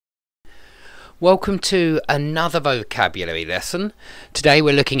Welcome to another vocabulary lesson. Today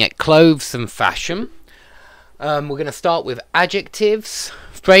we're looking at clothes and fashion. We're going to start with adjectives,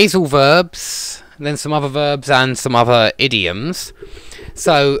 phrasal verbs, and then some other verbs and some other idioms.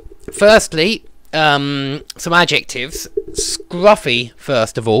 So firstly, some adjectives. Scruffy,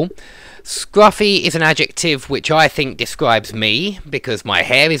 first of all. Scruffy is an adjective which I think describes me, because my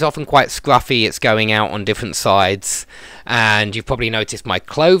hair is often quite scruffy. It's going out on different sides, and you've probably noticed my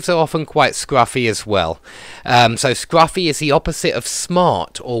clothes are often quite scruffy as well. So scruffy is the opposite of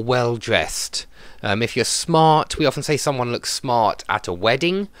smart or well dressed. If you're smart, we often say someone looks smart at a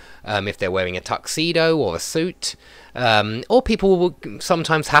wedding, if they're wearing a tuxedo or a suit, or people will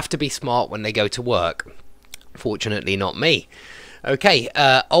sometimes have to be smart when they go to work. Fortunately not me. Okay,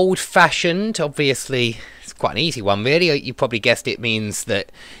 old-fashioned, obviously, it's quite an easy one, really. You probably guessed it means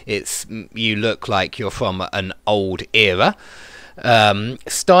that you look like you're from an old era.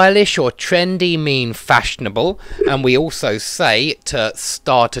 Stylish or trendy mean fashionable, and we also say to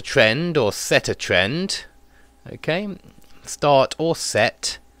start a trend or set a trend. Okay, start or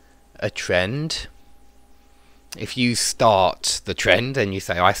set a trend. If you start the trend, then you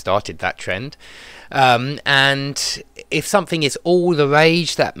say, I started that trend. And if something is all the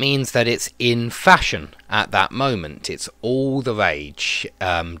rage, that means that it's in fashion at that moment. It's all the rage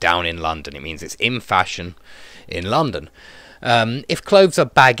down in London. It means it's in fashion in London. If clothes are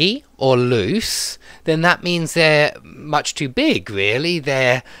baggy or loose, then that means they're much too big, really.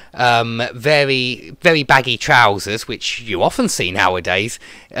 They're very, very baggy trousers, which you often see nowadays.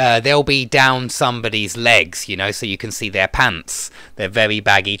 They'll be down somebody's legs, you know, so you can see their pants. They're very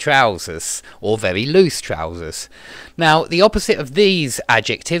baggy trousers, or very loose trousers. Now, the opposite of these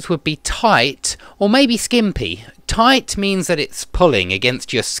adjectives would be tight, or maybe skimpy. Tight means that it's pulling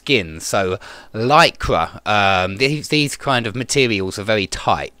against your skin, so lycra, these kind of materials are very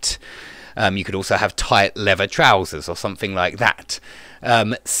tight. You could also have tight leather trousers or something like that.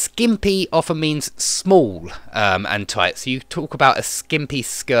 Skimpy often means small and tight, so you talk about a skimpy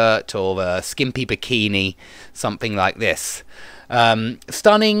skirt or a skimpy bikini, something like this.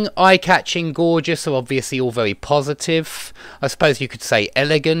 Stunning, eye-catching, gorgeous are obviously all very positive. I suppose you could say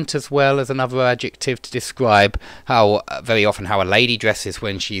elegant as well as another adjective to describe how very often how a lady dresses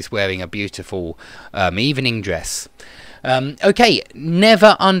when she's wearing a beautiful evening dress. Okay,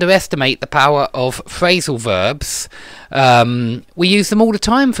 never underestimate the power of phrasal verbs. We use them all the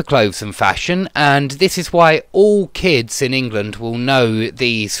time for clothes and fashion, and this is why all kids in England will know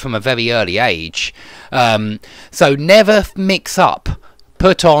these from a very early age. So never mix up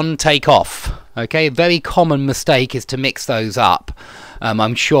put on, take off. Okay, a very common mistake is to mix those up.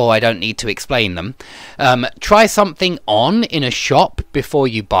 I'm sure I don't need to explain them. Try something on in a shop before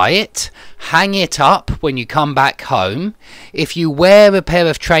you buy it. Hang it up when you come back home. If you wear a pair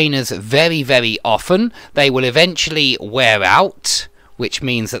of trainers very, very often, they will eventually wear out, which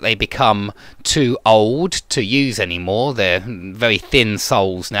means that they become too old to use anymore. They're very thin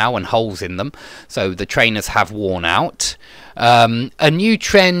soles now and holes in them, so the trainers have worn out. A new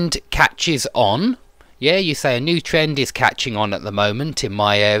trend catches on. Yeah, you say a new trend is catching on at the moment in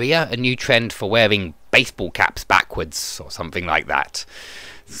my area. A new trend for wearing baseball caps backwards or something like that.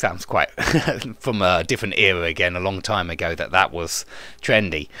 Sounds quite from a different era again, a long time ago that was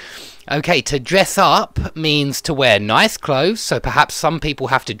trendy. Okay, to dress up means to wear nice clothes, so perhaps some people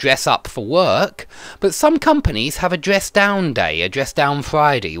have to dress up for work, but some companies have a dress down day, a dress down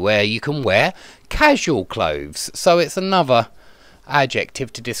Friday, where you can wear casual clothes. So it's another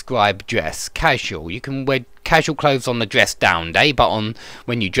adjective to describe dress, casual. You can wear casual clothes on the dress down day, but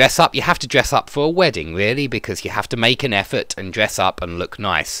when you dress up, you have to dress up for a wedding, really, because you have to make an effort and dress up and look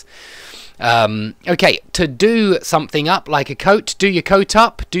nice. Okay, to do something up, like a coat, do your coat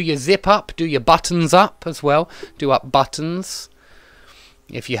up, do your zip up, do your buttons up as well. Do up buttons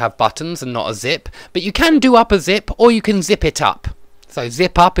if you have buttons and not a zip, but you can do up a zip or you can zip it up. So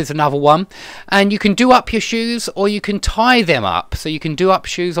zip up is another one, and you can do up your shoes or you can tie them up. So you can do up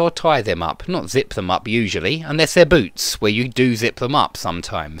shoes or tie them up, not zip them up usually, unless they're boots, where you do zip them up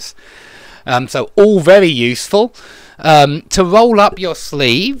sometimes. So all very useful. To roll up your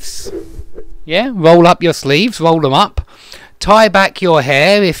sleeves, yeah, roll up your sleeves, roll them up. Tie back your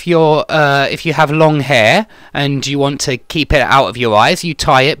hair if you have long hair and you want to keep it out of your eyes, you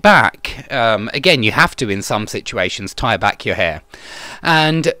tie it back. Again, you have to in some situations tie back your hair.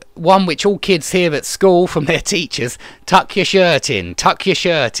 And one which all kids hear at school from their teachers, tuck your shirt in, tuck your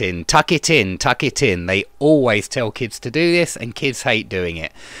shirt in, tuck it in, tuck it in. They always tell kids to do this and kids hate doing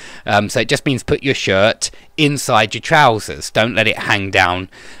it. So it just means put your shirt inside your trousers. Don't let it hang down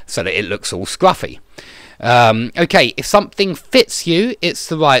so that it looks all scruffy. Okay, if something fits you, it's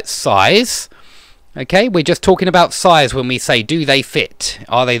the right size. Okay, we're just talking about size when we say, do they fit?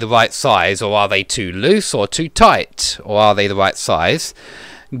 Are they the right size, or are they too loose or too tight? Or are they the right size?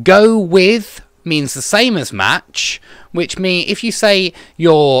 Go with means the same as match, which means if you say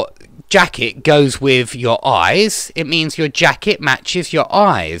your jacket goes with your eyes, it means your jacket matches your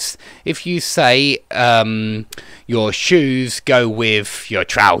eyes. If you say your shoes go with your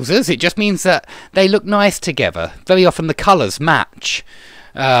trousers, it just means that they look nice together. Very often the colours match.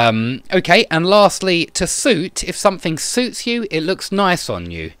 Okay, and lastly, to suit, if something suits you, it looks nice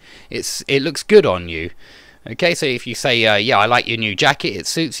on you. It looks good on you. Okay, so if you say, yeah, I like your new jacket, it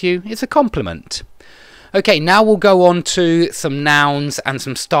suits you, it's a compliment. Okay, now we'll go on to some nouns and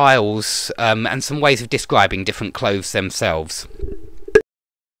some styles and some ways of describing different clothes themselves.